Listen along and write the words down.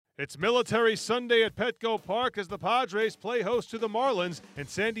It's Military Sunday at Petco Park as the Padres play host to the Marlins, and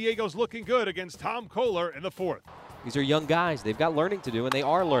San Diego's looking good against Tom Kohler in the fourth. These are young guys. They've got learning to do, and they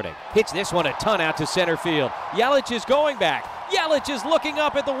are learning. Hits this one a ton out to center field. Yelich is going back. Yelich is looking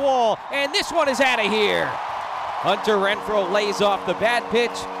up at the wall, and this one is out of here. Hunter Renfroe lays off the bad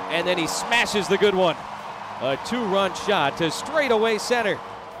pitch, and then he smashes the good one. A two-run shot to straightaway center.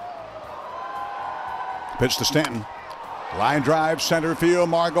 Pitch to Stanton. Line drive, center field.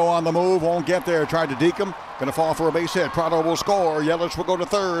 Margot on the move, won't get there. Tried to deke him. Going to fall for a base hit. Prado will score. Yelich will go to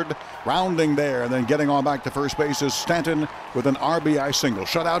third. Rounding there, and then getting on back to first base is Stanton with an RBI single.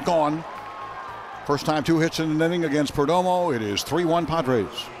 Shutout gone. First time 2 hits in an inning against Perdomo. It is 3-1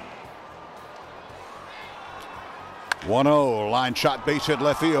 Padres. 1-0. Line shot, base hit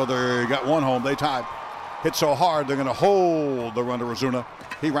left field. They got one home. They tied. Hit so hard, they're going to hold the runner Ozuna.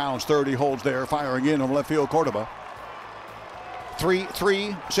 He rounds third. He holds there. Firing in on left field, Cordoba.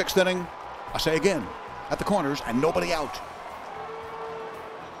 3-3, 6th inning. I say again, at the corners and nobody out.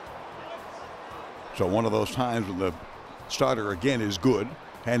 So one of those times when the starter again is good,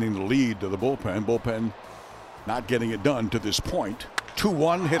 handing the lead to the bullpen. Bullpen not getting it done to this point.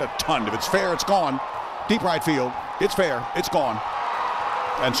 2-1, hit a ton. If it's fair, it's gone. Deep right field. It's fair. It's gone.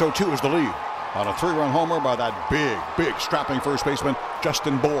 And so too is the lead. On a 3-run homer by that big strapping first baseman,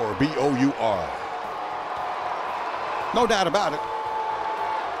 Justin Bour, B-O-U-R. No doubt about it.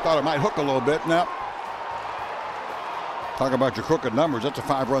 Thought it might hook a little bit. Now, talk about your crooked numbers. That's a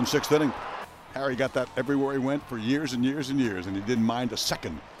 5-run 6th inning. Harry got that everywhere he went for years and years and years, and he didn't mind a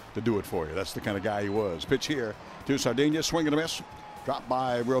second to do it for you. That's the kind of guy he was. Pitch here to Sardinia, swing and a miss. Dropped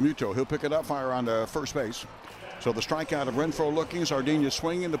by Real Muto. He'll pick it up, fire on to first base. So the strikeout of Renfroe looking, Sardinia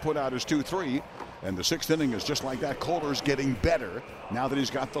swinging. The put out is 2-3. And the 6th inning is just like that. Kohler's getting better now that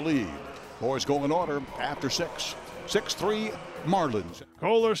he's got the lead. Boys go in order after 6. 6-3 Marlins.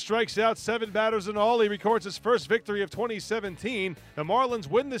 Kohler strikes out 7 batters in all. He records his first victory of 2017. The Marlins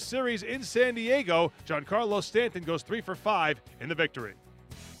win the series in San Diego. Giancarlo Stanton goes 3 for 5 in the victory.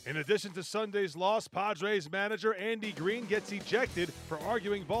 In addition to Sunday's loss, Padres manager Andy Green gets ejected for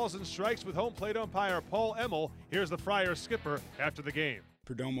arguing balls and strikes with home plate umpire Paul Emmel. Here's the Friars skipper after the game.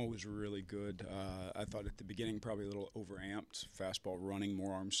 Perdomo was really good. I thought at the beginning probably a little overamped. Fastball running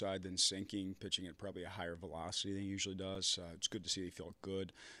more arm side than sinking, pitching at probably a higher velocity than he usually does. It's good to see he felt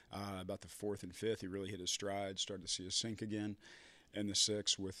good. About the 4th and 5th, he really hit his stride, started to see his sink again. And the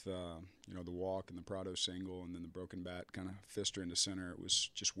 6th with the walk and the Prado single and then the broken bat kind of fister into center. It was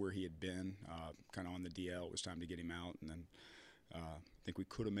just where he had been, kind of on the DL. It was time to get him out. And then I think we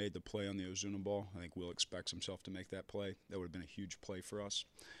could have made the play on the Ozuna ball. I think Will expects himself to make that play. That would have been a huge play for us.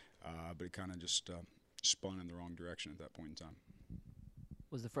 But it kind of just spun in the wrong direction at that point in time.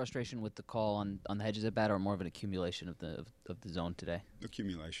 Was the frustration with the call on the Hedges at bat or more of an accumulation of the zone today?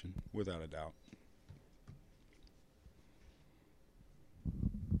 Accumulation, without a doubt.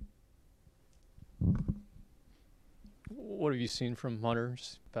 What have you seen from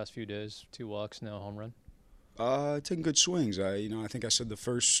Hunter's past few days? 2 walks, now a home run. Taking good swings. I think I said the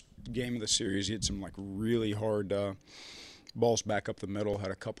first game of the series he had some really hard balls back up the middle. Had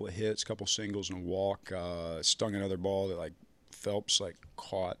a couple of hits, couple singles and a walk. Stung another ball that Phelps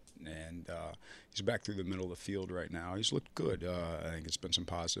caught, and he's back through the middle of the field right now. He's looked good. I think it's been some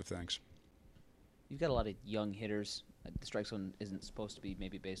positive things. You've got a lot of young hitters. The strike zone isn't supposed to be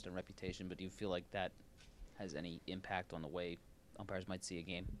maybe based on reputation, but do you feel like that has any impact on the way umpires might see a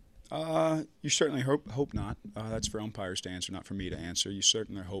game? You certainly hope not. That's for umpires to answer, not for me to answer. You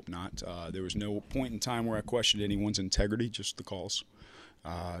certainly hope not. There was no point in time where I questioned anyone's integrity, just the calls.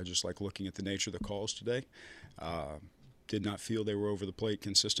 Just like looking at the nature of the calls today. Did not feel they were over the plate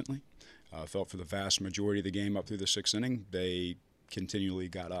consistently. Felt for the vast majority of the game up through the 6th inning, they continually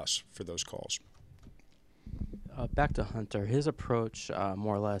got us for those calls. Back to Hunter. His approach,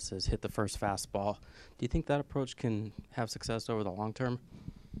 more or less, is hit the first fastball. Do you think that approach can have success over the long term?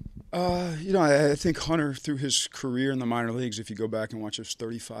 I think Hunter, through his career in the minor leagues, if you go back and watch his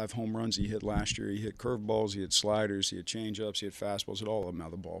 35 home runs he hit last year, he hit curveballs, he hit sliders, he had changeups, he had fastballs, hit all of them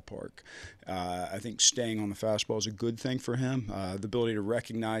out of the ballpark. I think staying on the fastball is a good thing for him. The ability to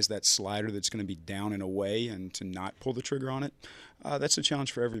recognize that slider that's going to be down and away and to not pull the trigger on it, that's a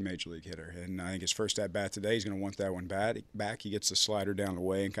challenge for every major league hitter. And I think his first at-bat today, he's going to want that one back. He gets the slider down the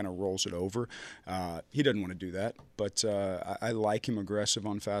way and kind of rolls it over. He doesn't want to do that, but I like him aggressive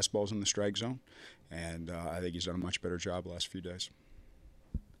on fastballs in the strike zone, and I think he's done a much better job the last few days.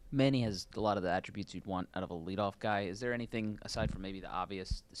 Manny has a lot of the attributes you'd want out of a leadoff guy. Is there anything, aside from maybe the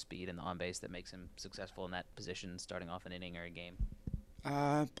obvious, the speed and the on-base, that makes him successful in that position starting off an inning or a game?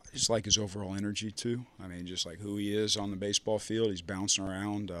 I just like his overall energy, too. I mean, just like who he is on the baseball field. He's bouncing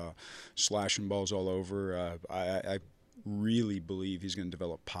around, slashing balls all over. I really believe he's going to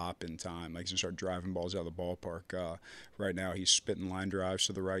develop pop in time. Like, he's going to start driving balls out of the ballpark. Right now, he's spitting line drives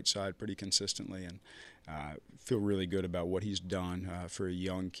to the right side pretty consistently, and feel really good about what he's done for a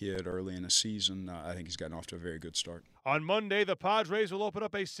young kid early in the season. I think he's gotten off to a very good start. On Monday, the Padres will open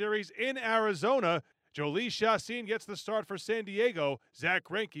up a series in Arizona. Jolie Chassin gets the start for San Diego. Zach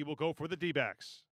Greinke will go for the D-backs.